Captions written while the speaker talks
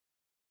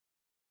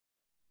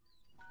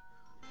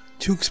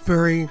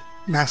Tewksbury,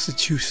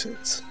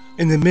 Massachusetts,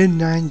 in the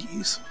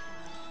mid-90s,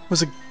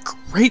 was a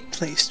great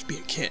place to be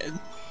a kid.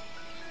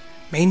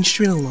 Main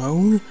Street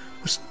alone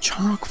was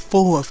chock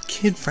full of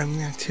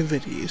kid-friendly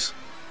activities.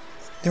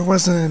 There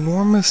was an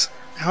enormous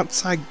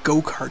outside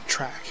go-kart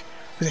track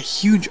with a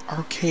huge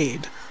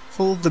arcade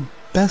full of the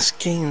best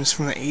games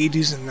from the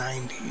 80s and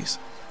 90s.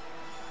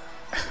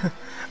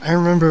 I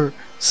remember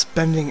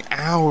spending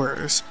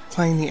hours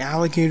playing the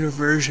alligator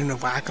version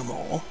of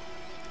Whack-A-Mole.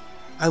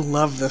 I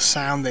loved the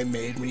sound they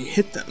made when you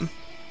hit them.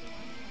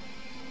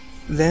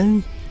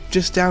 Then,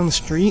 just down the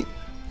street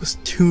was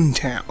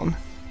Toontown.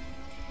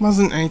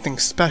 Wasn't anything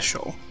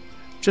special,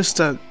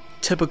 just a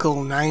typical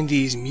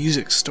 90s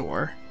music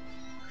store.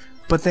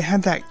 But they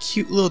had that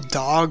cute little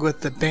dog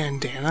with the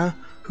bandana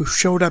who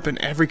showed up in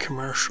every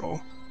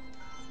commercial.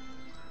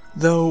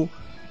 Though,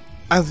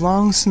 I've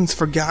long since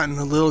forgotten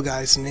the little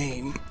guy's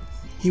name.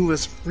 He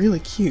was really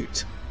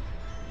cute.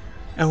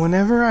 And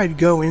whenever I'd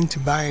go in to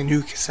buy a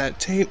new cassette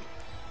tape,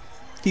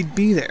 he'd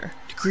be there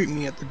to greet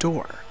me at the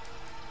door.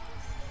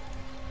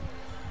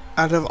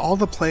 Out of all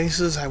the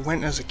places I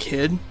went as a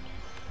kid,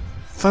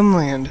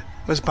 Funland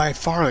was by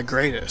far the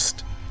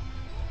greatest.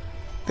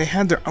 They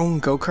had their own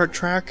go-kart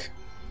track,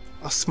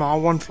 a small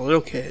one for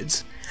little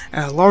kids,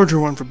 and a larger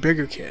one for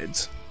bigger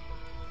kids.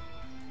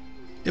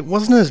 It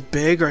wasn't as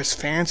big or as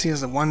fancy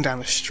as the one down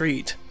the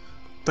street,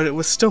 but it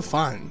was still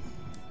fun.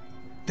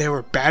 There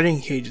were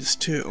batting cages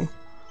too,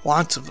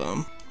 lots of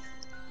them.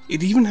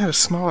 It even had a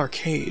small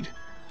arcade,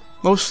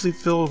 mostly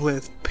filled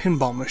with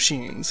pinball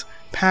machines,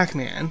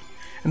 Pac-Man,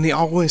 and the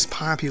always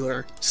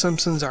popular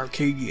Simpsons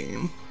arcade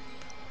game.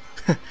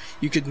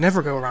 You could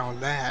never go wrong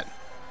with that.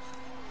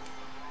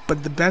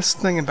 But the best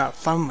thing about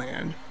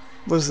Funland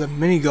was the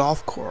mini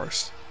golf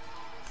course.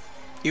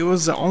 It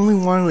was the only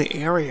one in the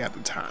area at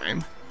the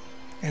time,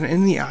 and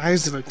in the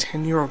eyes of a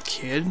 10-year-old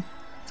kid,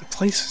 the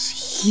place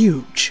was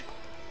huge.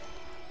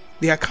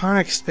 The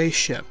iconic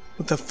spaceship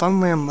with the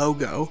Funland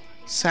logo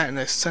sat in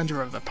the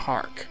center of the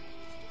park.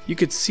 You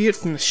could see it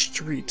from the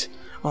street,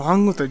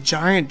 along with a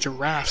giant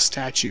giraffe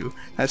statue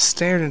that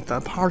stared into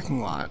the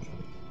parking lot,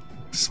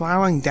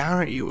 smiling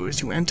down at you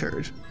as you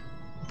entered.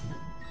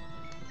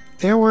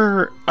 There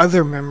were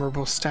other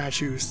memorable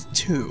statues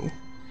too,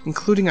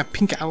 including a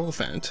pink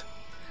elephant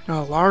and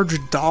a large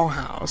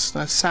dollhouse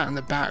that sat in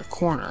the back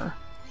corner.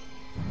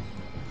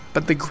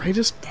 But the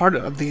greatest part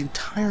of the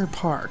entire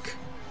park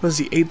was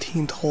the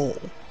 18th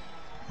hole.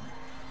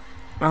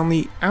 On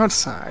the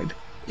outside,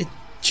 it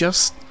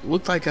just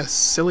looked like a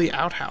silly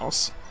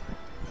outhouse.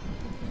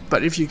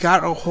 But if you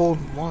got a hole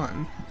in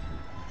one,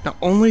 not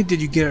only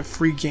did you get a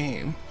free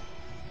game,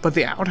 but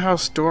the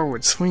outhouse door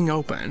would swing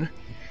open,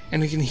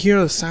 and you can hear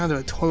the sound of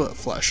a toilet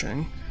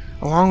flushing,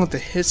 along with the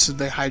hiss of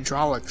the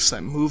hydraulics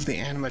that move the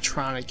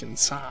animatronic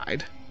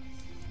inside.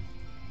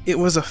 It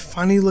was a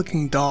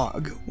funny-looking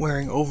dog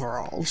wearing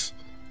overalls,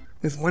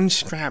 with one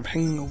strap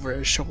hanging over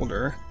his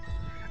shoulder,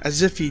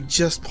 as if he'd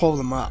just pulled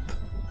them up.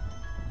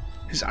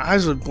 His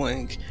eyes would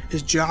blink,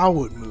 his jaw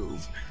would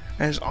move,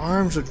 and his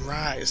arms would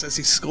rise as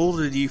he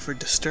scolded you for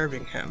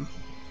disturbing him.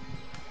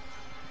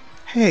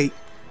 "Hey,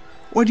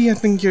 what do you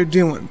think you're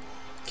doing?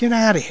 Get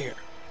out of here!"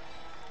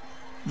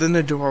 Then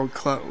the door would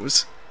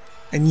close,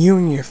 and you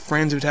and your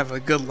friends would have a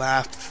good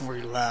laugh before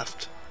you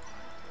left.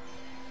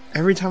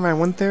 Every time I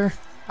went there,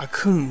 I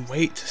couldn't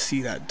wait to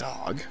see that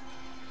dog.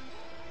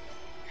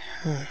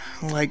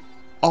 Like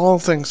all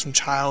things from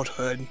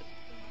childhood,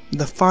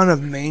 the fun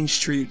of Main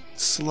Street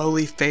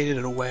slowly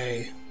faded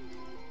away.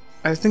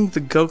 I think the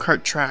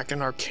go-kart track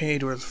and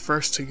arcade were the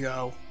first to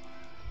go,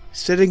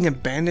 sitting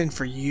abandoned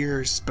for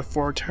years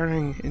before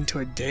turning into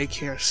a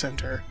daycare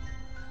center.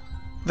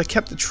 They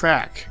kept the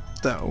track,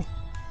 though.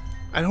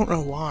 I don't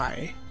know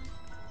why.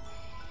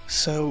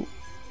 So,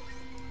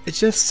 it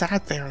just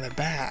sat there in the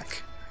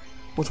back,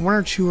 with one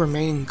or two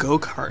remaining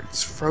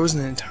go-karts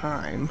frozen in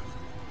time.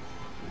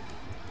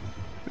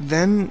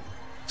 Then,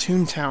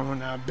 Toontown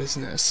went out of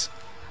business,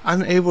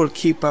 unable to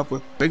keep up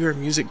with bigger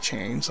music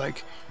chains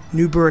like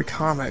Newbury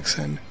Comics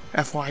and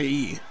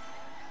FYE.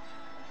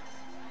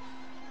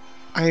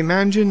 I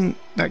imagine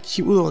that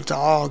cute little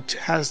dog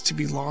has to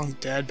be long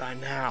dead by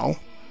now.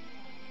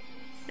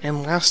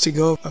 And last to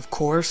go, of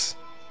course,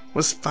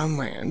 was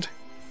Funland.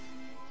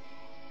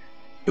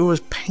 It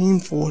was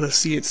painful to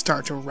see it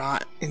start to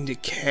rot and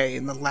decay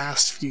in the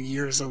last few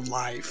years of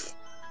life.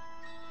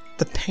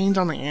 The paint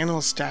on the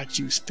animal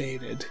statues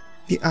faded,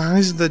 the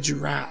eyes of the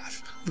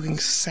giraffe looking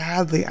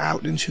sadly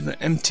out into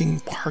the emptying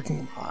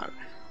parking lot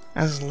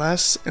as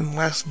less and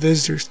less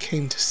visitors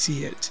came to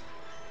see it.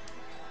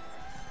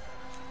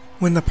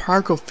 When the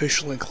park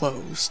officially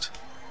closed,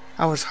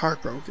 I was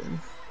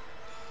heartbroken.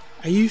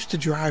 I used to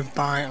drive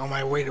by on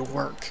my way to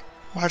work,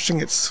 watching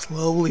it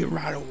slowly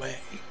rot away.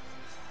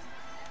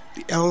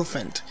 The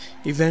elephant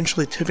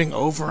eventually tipping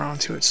over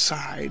onto its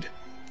side,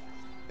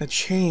 the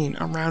chain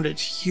around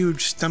its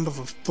huge stump of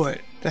a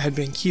foot that had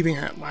been keeping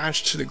it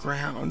latched to the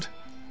ground,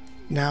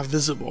 now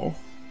visible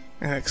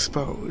and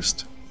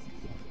exposed.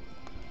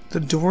 The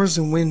doors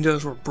and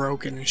windows were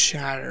broken and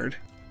shattered,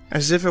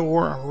 as if it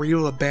were a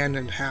real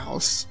abandoned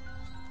house.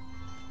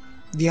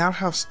 The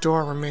outhouse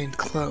door remained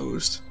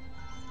closed,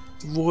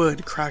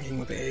 wood cracking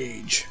with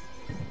age.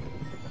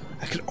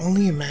 I could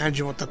only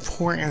imagine what the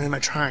poor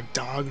animatronic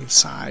dog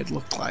inside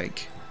looked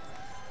like.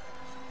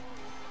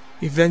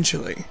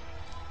 Eventually,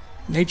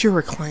 nature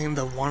reclaimed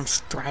the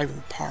once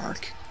thriving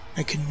park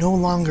and could no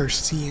longer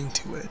see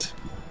into it.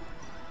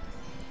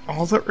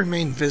 All that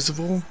remained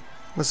visible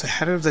was the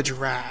head of the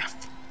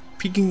giraffe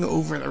peeking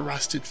over the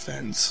rusted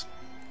fence.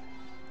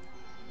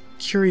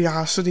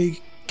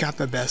 Curiosity got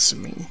the best of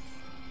me,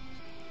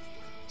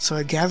 so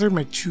I gathered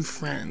my two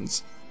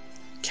friends,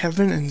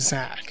 Kevin and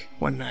Zach,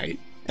 one night,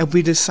 and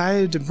we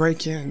decided to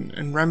break in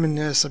and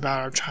reminisce about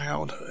our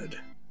childhood.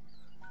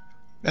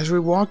 As we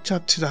walked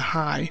up to the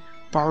high,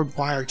 barbed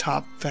wire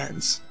top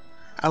fence,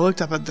 I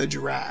looked up at the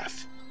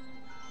giraffe.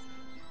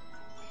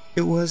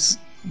 It was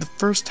the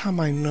first time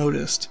I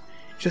noticed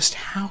just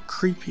how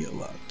creepy it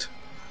looked.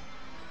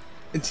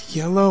 Its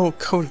yellow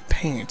coat of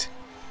paint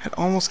had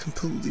almost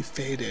completely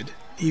faded,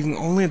 leaving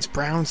only its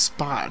brown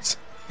spots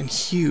and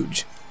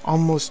huge,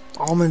 almost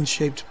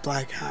almond-shaped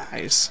black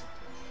eyes.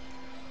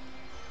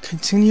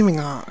 Continuing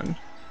on,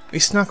 we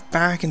snuck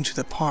back into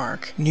the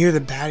park near the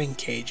batting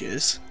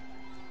cages.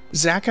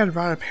 Zach had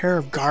brought a pair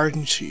of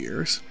garden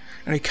shears,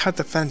 and he cut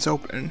the fence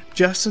open,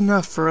 just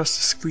enough for us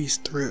to squeeze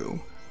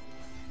through.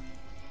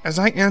 As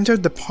I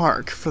entered the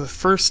park for the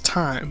first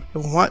time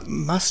in what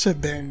must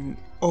have been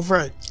over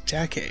a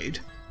decade,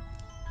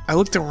 I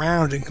looked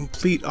around in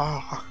complete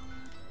awe.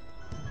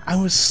 I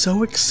was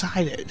so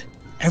excited.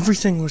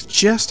 Everything was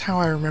just how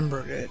I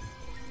remembered it.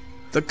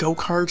 The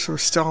go-karts were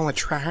still on the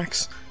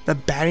tracks, the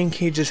batting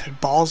cages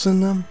had balls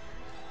in them,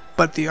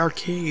 but the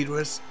arcade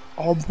was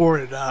all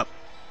boarded up,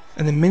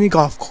 and the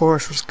mini-golf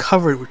course was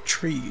covered with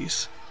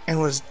trees, and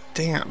was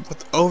damp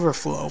with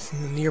overflow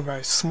from the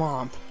nearby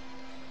swamp.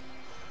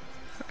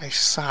 I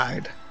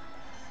sighed,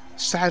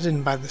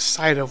 saddened by the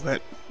sight of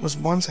what was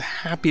once a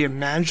happy and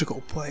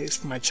magical place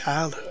from my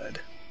childhood,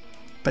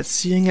 but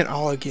seeing it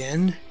all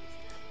again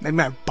made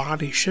my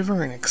body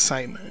shiver in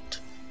excitement.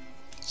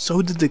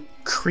 So did the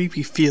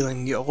creepy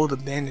feeling the old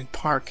abandoned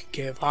park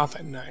gave off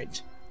at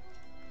night.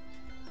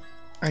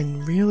 I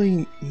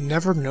really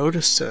never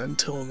noticed it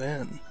until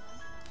then.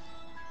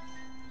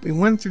 We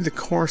went through the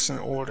course in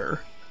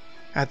order.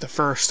 At the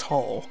first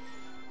hole,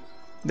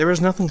 there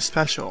was nothing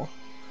special,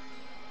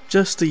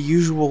 just the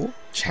usual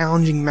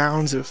challenging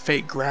mounds of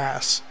fake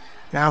grass,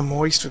 now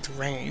moist with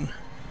rain,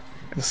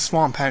 and the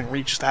swamp hadn't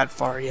reached that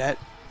far yet.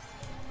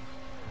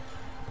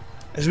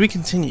 As we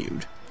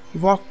continued, we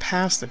walked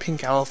past the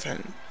pink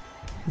elephant,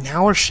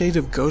 now a shade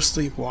of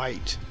ghostly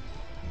white.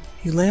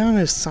 He lay on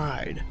his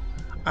side,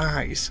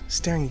 eyes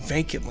staring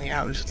vacantly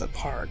out into the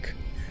park,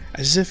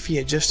 as if he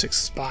had just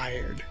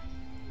expired.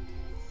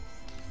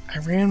 I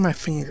ran my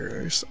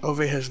fingers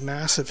over his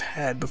massive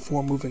head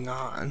before moving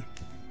on.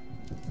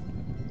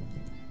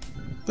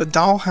 The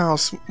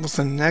dollhouse was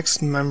the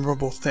next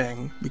memorable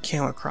thing we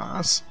came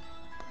across.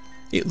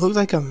 It looked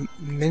like a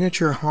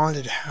miniature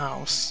haunted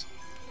house.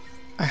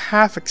 I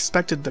half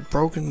expected the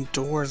broken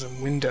doors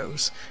and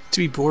windows to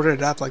be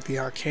boarded up like the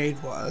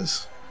arcade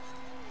was,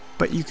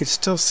 but you could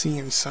still see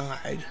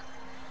inside.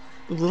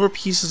 The little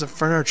pieces of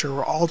furniture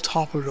were all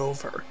toppled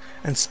over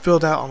and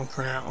spilled out on the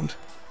ground.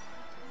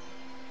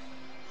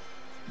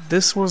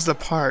 This was the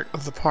part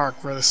of the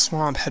park where the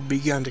swamp had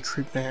begun to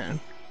creep in.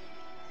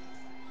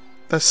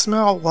 The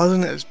smell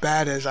wasn't as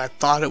bad as I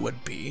thought it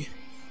would be.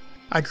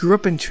 I grew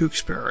up in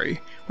Tewksbury,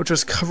 which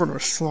was covered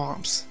with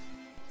swamps,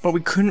 but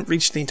we couldn't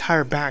reach the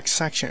entire back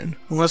section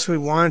unless we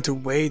wanted to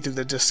wade through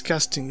the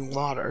disgusting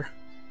water.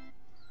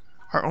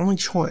 Our only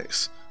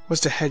choice was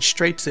to head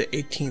straight to the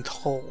 18th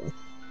hole.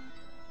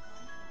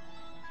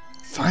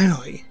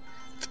 Finally,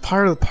 the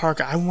part of the park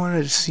I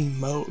wanted to see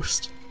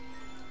most.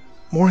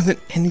 More than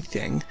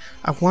anything,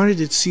 I wanted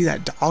to see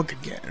that dog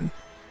again.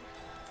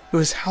 It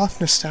was half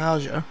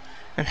nostalgia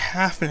and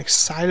half an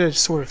excited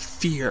sort of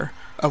fear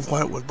of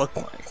what it would look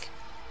like.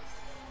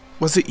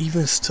 Was it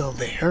even still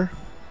there?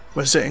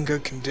 Was it in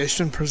good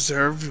condition,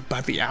 preserved by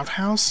the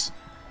outhouse?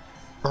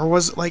 Or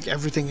was it like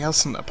everything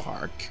else in the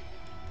park?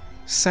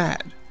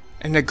 Sad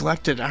and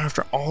neglected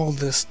after all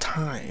this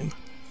time.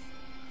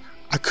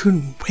 I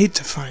couldn't wait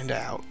to find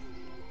out.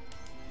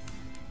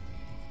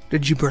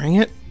 "Did you bring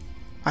it?"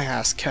 I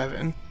asked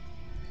Kevin.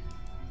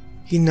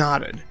 He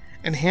nodded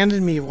and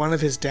handed me one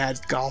of his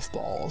dad's golf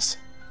balls.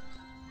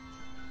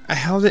 I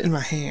held it in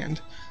my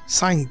hand,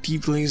 sighing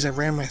deeply as I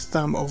ran my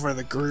thumb over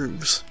the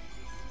grooves.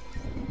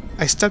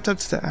 I stepped up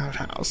to the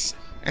outhouse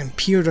and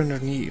peered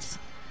underneath,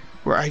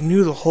 where I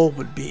knew the hole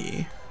would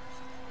be.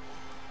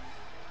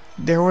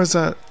 There was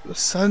a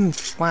sudden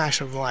flash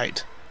of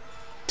light,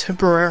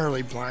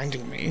 temporarily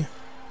blinding me.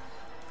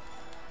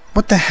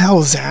 "What the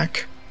hell,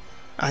 Zach?"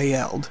 I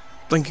yelled,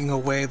 blinking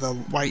away the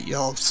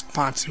white-yellow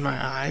spots in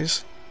my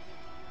eyes.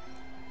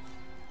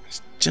 "I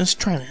was just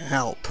trying to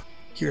help,"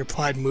 he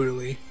replied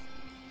moodily.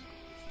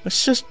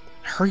 "Let's just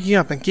hurry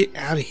up and get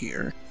out of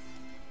here."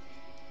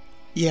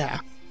 "Yeah,"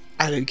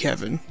 added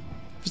Kevin.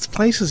 "This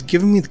place is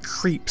giving me the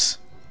creeps."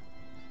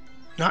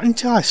 "Not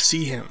until I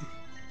see him,"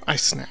 I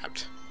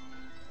snapped.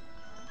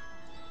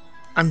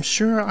 I'm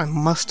sure I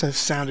must have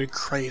sounded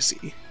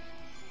crazy.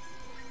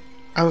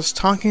 I was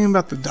talking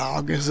about the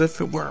dog as if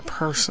it were a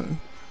person.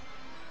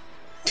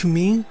 To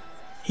me,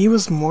 he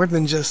was more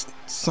than just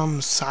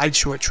some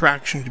sideshow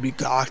attraction to be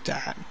gawked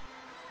at.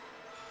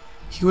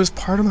 He was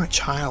part of my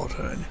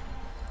childhood.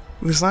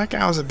 It was like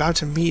I was about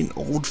to meet an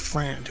old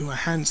friend who I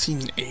hadn't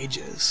seen in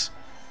ages.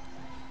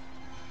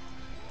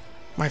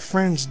 My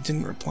friends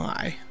didn't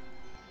reply.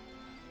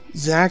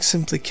 Zach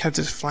simply kept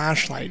his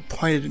flashlight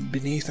pointed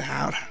beneath the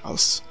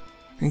outhouse,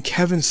 and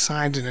Kevin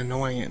sighed in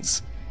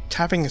annoyance,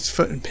 tapping his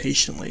foot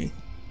impatiently.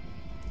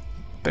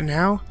 But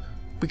now,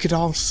 we could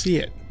all see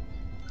it.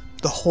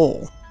 The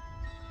hole.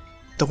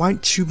 The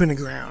white tube in the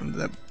ground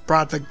that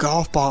brought the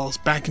golf balls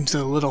back into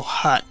the little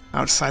hut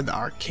outside the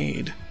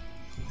arcade.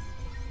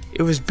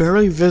 It was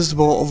barely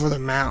visible over the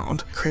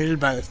mound created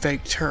by the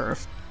fake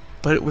turf,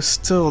 but it was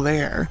still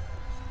there,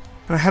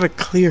 and I had a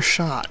clear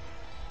shot.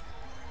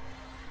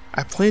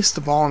 I placed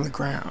the ball on the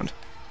ground,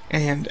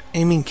 and,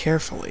 aiming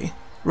carefully,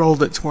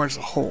 rolled it towards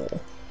the hole.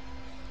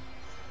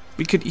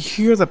 We could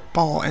hear the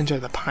ball enter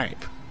the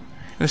pipe,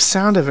 and the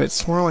sound of it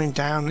swirling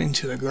down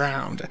into the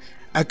ground,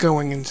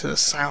 echoing into the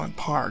silent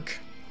park.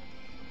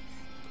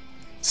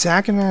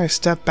 Zach and I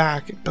stepped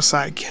back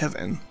beside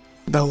Kevin,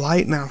 the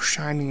light now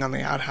shining on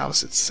the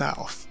outhouse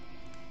itself.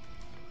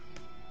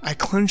 I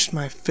clenched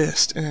my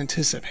fist in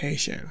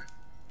anticipation,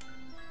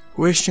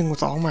 wishing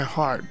with all my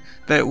heart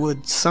that it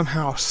would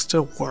somehow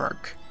still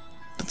work,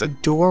 that the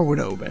door would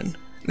open,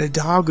 and the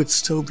dog would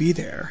still be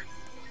there,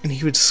 and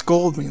he would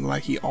scold me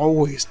like he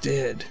always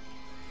did.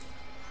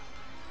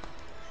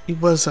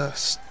 It was a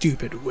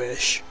stupid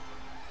wish.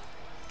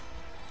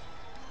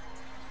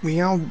 We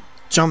all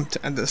jumped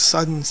at the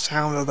sudden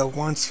sound of the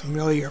once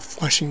familiar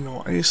flushing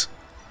noise,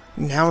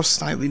 now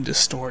slightly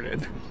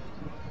distorted.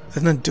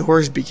 Then the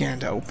doors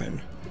began to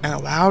open, and a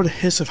loud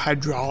hiss of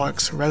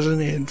hydraulics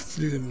resonated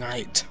through the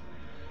night.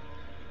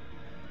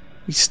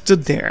 We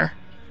stood there,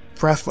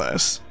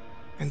 breathless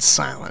and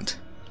silent.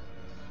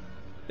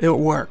 It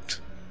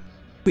worked.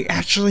 We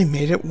actually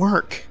made it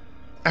work.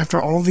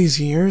 After all these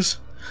years,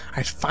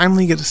 I'd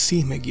finally get to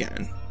see him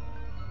again.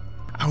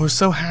 I was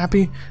so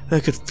happy that I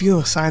could feel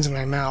the sides of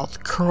my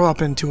mouth curl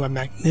up into a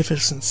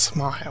magnificent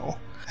smile,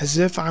 as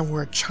if I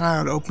were a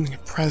child opening a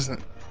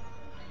present.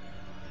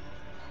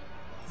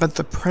 But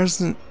the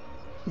present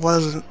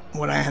wasn't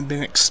what I had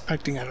been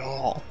expecting at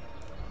all.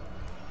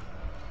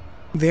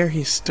 There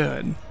he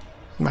stood,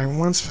 my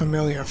once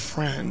familiar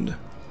friend,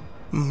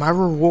 my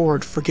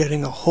reward for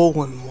getting a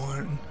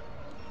hole-in-one.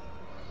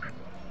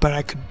 But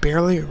I could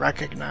barely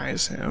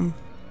recognize him.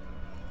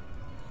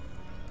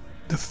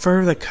 The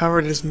fur that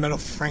covered his metal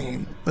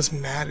frame was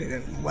matted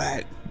and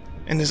wet,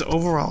 and his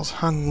overalls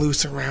hung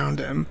loose around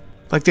him,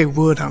 like they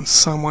would on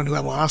someone who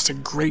had lost a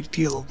great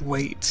deal of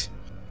weight.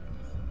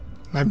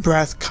 My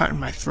breath caught in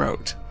my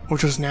throat,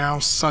 which was now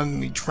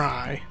suddenly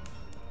dry.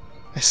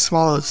 I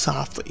swallowed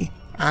softly,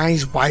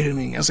 eyes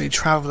widening as they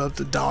traveled up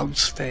the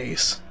dog's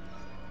face.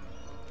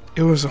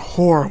 It was a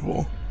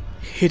horrible,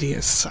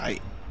 hideous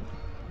sight.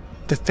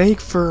 The fake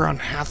fur on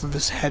half of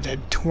his head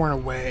had torn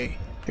away,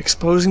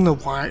 exposing the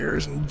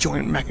wires and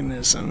joint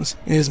mechanisms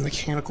in his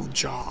mechanical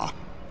jaw.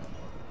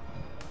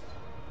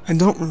 I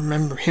don't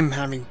remember him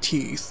having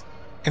teeth,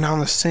 and on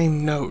the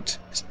same note,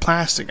 his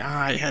plastic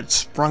eye had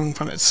sprung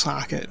from its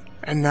socket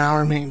and now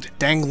remained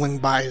dangling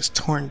by his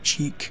torn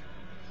cheek.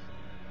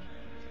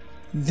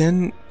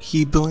 Then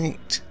he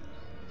blinked.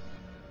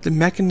 The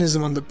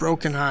mechanism on the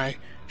broken eye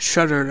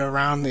shuddered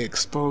around the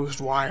exposed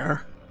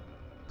wire,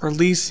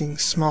 releasing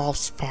small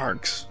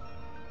sparks.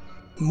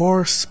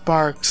 More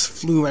sparks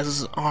flew as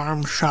his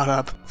arm shot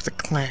up with a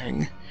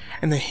clang,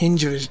 and the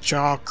hinge of his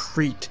jaw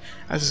creaked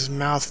as his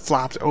mouth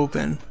flopped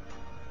open.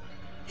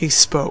 He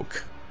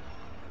spoke.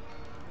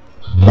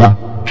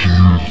 What do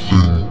you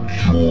think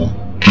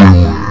you're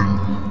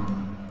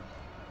doing?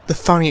 The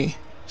funny,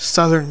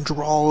 southern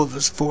drawl of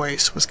his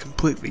voice was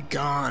completely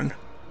gone,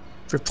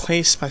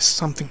 replaced by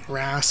something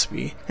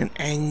raspy and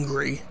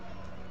angry,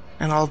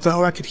 and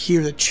although I could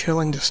hear the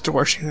chilling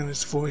distortion in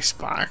his voice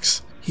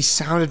box, he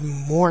sounded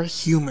more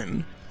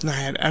human than I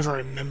had ever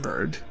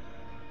remembered.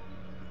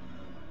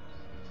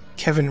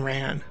 Kevin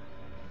ran.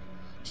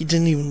 He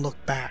didn't even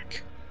look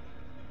back.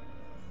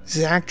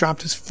 Zach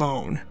dropped his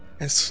phone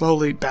and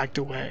slowly backed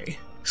away,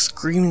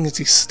 screaming as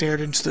he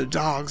stared into the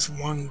dog's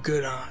one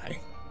good eye,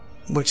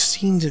 which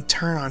seemed to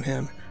turn on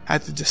him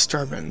at the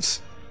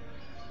disturbance.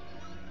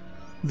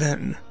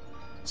 Then,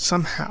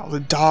 somehow, the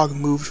dog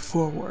moved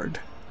forward.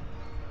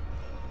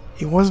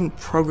 He wasn't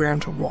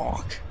programmed to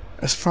walk,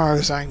 as far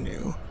as I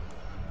knew.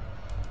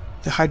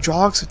 The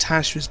hydraulics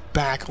attached to his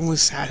back only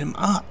sat him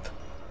up.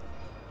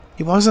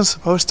 He wasn't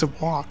supposed to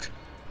walk,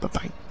 but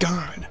by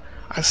God,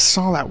 I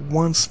saw that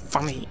once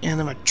funny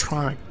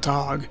animatronic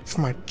dog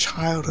from my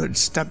childhood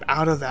step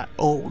out of that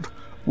old,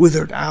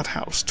 withered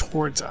outhouse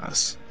towards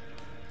us.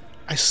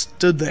 I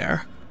stood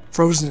there,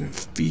 frozen in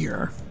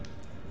fear,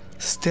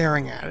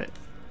 staring at it.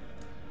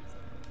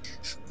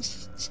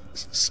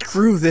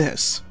 Screw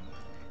this,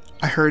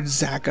 I heard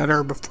Zach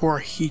utter before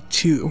he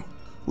too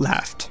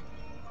left.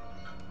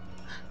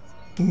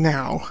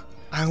 Now,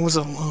 I was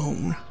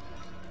alone.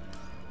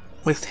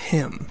 With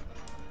him.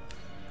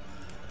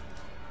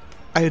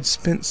 I had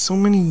spent so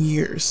many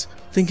years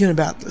thinking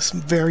about this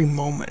very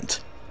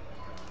moment.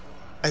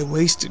 I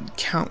wasted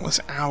countless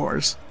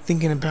hours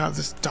thinking about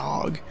this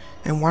dog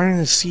and wanting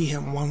to see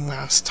him one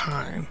last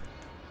time.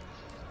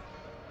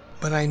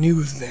 But I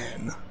knew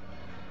then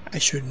I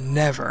should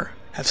never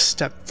have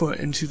stepped foot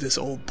into this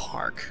old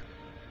park.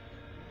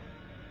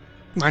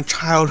 My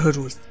childhood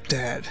was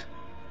dead,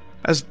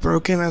 as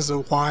broken as the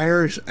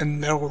wires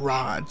and metal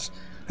rods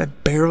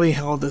that barely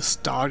held this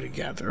dog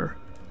together.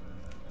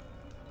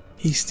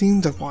 He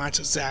seemed to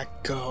watch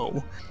Zach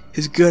go,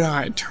 his good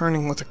eye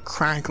turning with a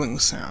crackling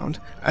sound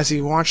as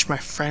he watched my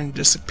friend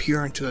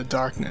disappear into the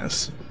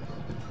darkness.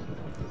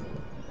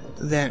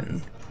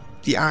 Then,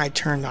 the eye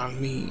turned on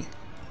me.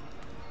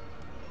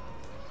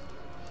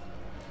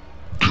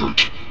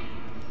 Get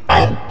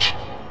out!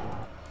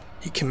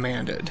 He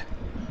commanded,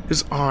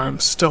 his arm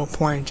still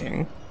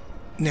pointing,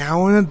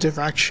 now in the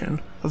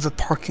direction of the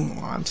parking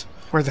lot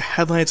where the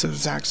headlights of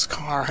Zach's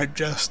car had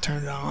just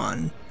turned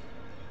on.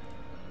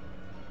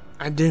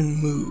 I didn't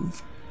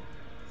move.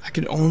 I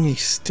could only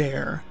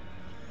stare.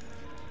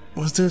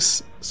 Was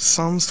this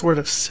some sort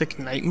of sick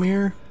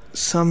nightmare?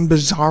 Some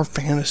bizarre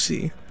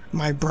fantasy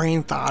my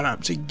brain thought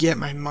up to get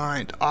my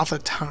mind off a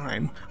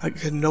time I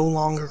could no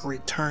longer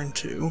return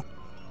to?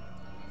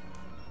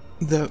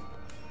 The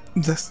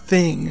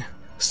thing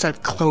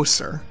stepped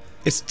closer,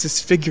 its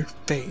disfigured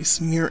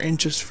face mere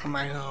inches from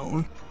my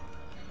own.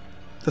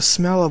 The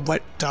smell of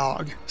wet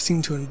dog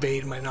seemed to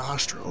invade my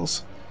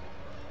nostrils.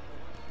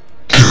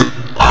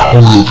 Out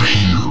of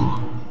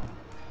here!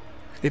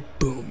 It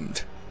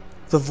boomed,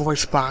 the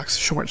voice box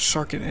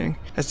short-circuiting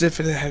as if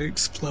it had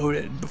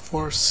exploded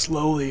before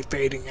slowly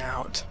fading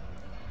out.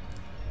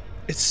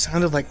 It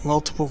sounded like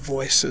multiple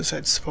voices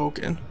had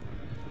spoken,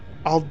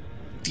 all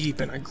deep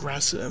and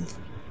aggressive,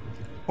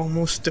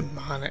 almost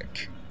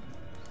demonic.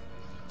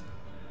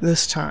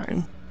 This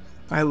time,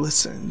 I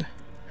listened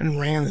and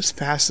ran as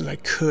fast as I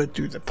could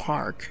through the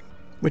park,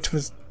 which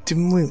was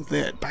dimly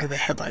lit by the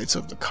headlights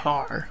of the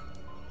car.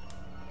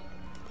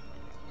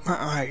 My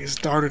eyes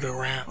darted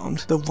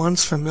around. The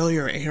once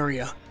familiar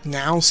area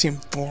now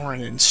seemed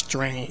foreign and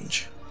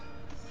strange.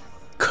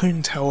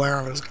 Couldn't tell where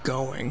I was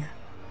going.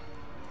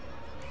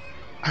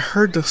 I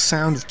heard the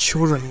sound of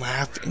children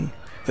laughing,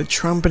 the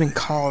trumpeting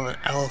call of an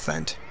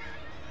elephant,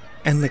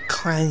 and the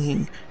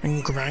clanging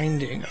and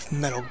grinding of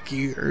metal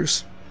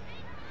gears.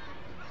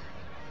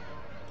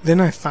 Then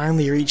I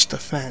finally reached the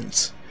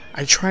fence.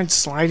 I tried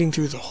sliding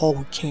through the hole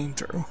we came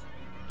through,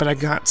 but I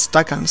got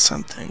stuck on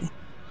something.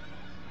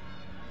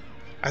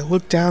 I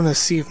looked down to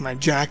see if my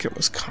jacket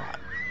was caught,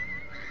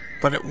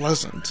 but it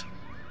wasn't.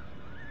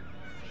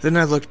 Then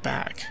I looked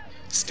back.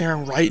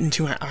 Staring right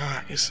into my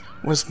eyes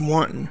was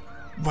one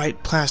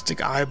white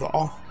plastic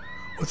eyeball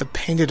with a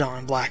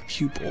painted-on black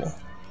pupil.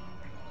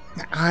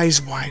 My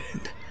eyes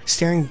widened,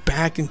 staring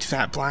back into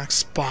that black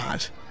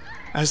spot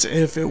as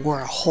if it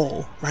were a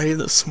hole ready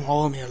to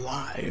swallow me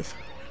alive.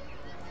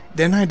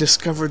 Then I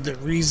discovered the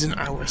reason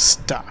I was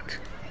stuck.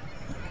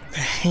 The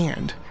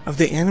hand of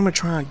the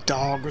animatronic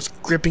dog was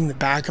gripping the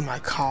back of my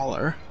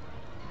collar.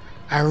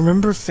 I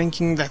remember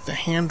thinking that the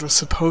hand was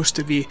supposed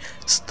to be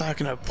stuck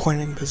in a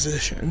pointing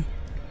position.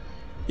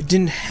 It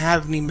didn't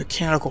have any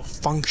mechanical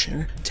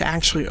function to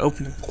actually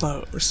open and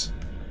close.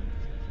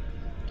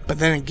 But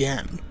then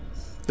again,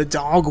 the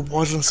dog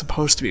wasn't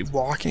supposed to be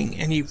walking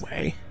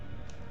anyway.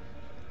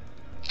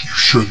 You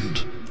shouldn't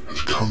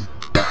have come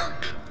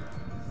back.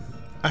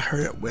 I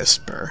heard it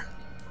whisper,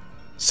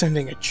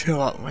 sending a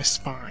chill up my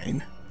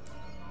spine.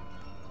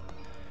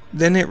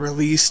 Then it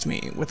released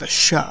me with a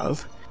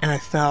shove, and I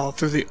fell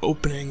through the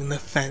opening in the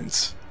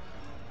fence.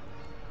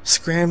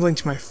 Scrambling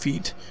to my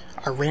feet,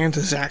 I ran to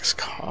Zach's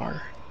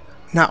car,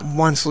 not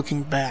once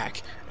looking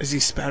back as he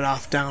sped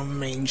off down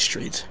Main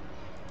Street.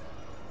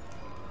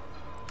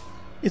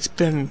 It's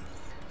been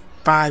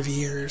 5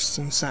 years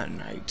since that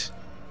night.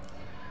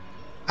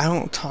 I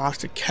don't talk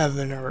to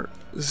Kevin or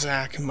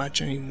Zach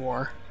much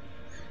anymore,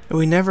 and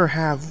we never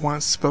have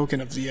once spoken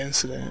of the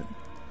incident,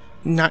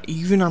 not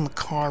even on the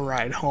car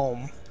ride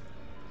home.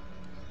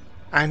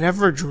 I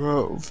never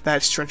drove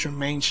that stretch of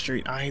Main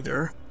Street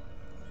either,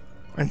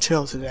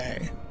 until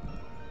today.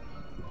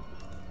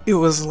 It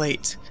was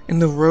late,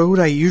 and the road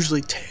I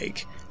usually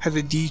take had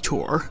a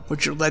detour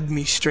which led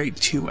me straight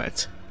to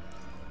it.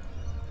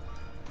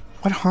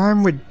 What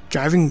harm would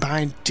driving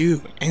by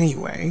do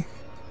anyway?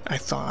 I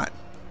thought.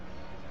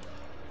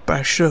 But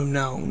I should have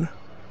known.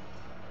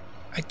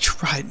 I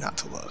tried not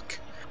to look.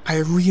 I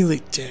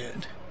really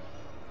did.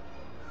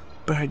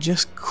 But I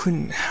just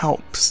couldn't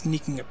help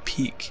sneaking a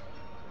peek.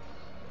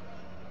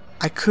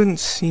 I couldn't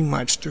see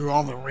much through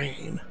all the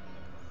rain,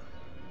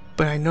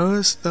 but I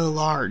noticed the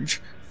large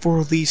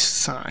for lease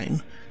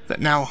sign that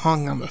now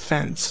hung on the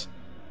fence.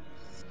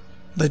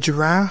 The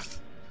giraffe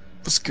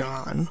was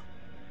gone,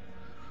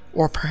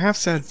 or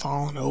perhaps it had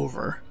fallen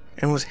over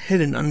and was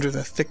hidden under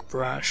the thick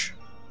brush.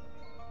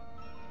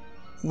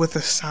 With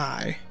a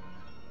sigh,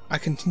 I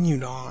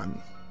continued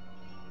on,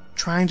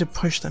 trying to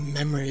push the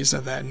memories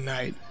of that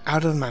night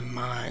out of my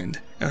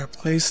mind and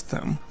replace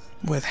them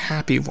with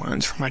happy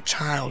ones from my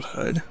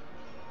childhood.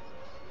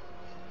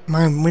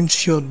 My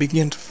windshield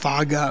began to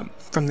fog up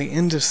from the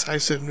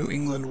indecisive New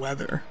England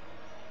weather,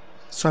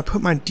 so I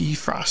put my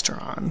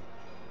defroster on.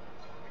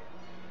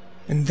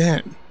 And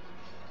then,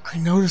 I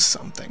noticed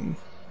something.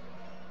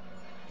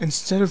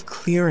 Instead of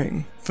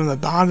clearing from the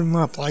bottom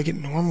up like it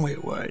normally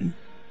would,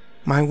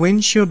 my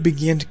windshield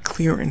began to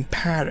clear in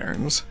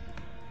patterns.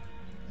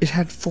 It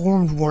had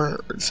formed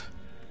words.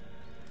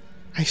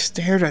 I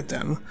stared at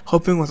them,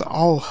 hoping with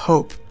all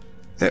hope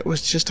that it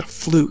was just a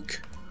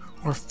fluke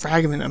or a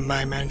fragment of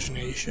my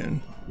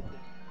imagination.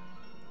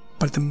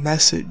 But the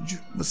message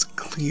was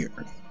clear.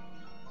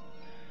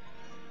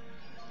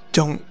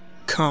 Don't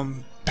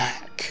come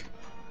back.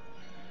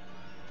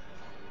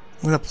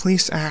 When the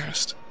police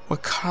asked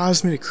what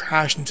caused me to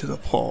crash into the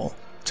pole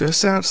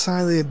just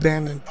outside the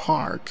abandoned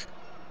park,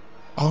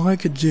 all I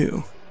could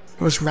do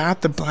was wrap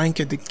the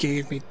blanket they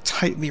gave me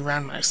tightly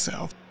around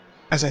myself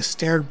as I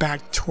stared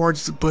back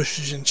towards the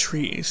bushes and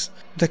trees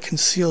that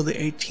concealed the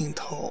 18th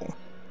hole.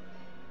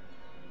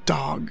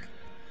 Dog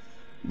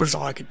was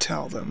all I could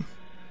tell them.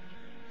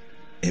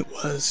 It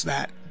was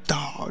that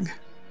dog.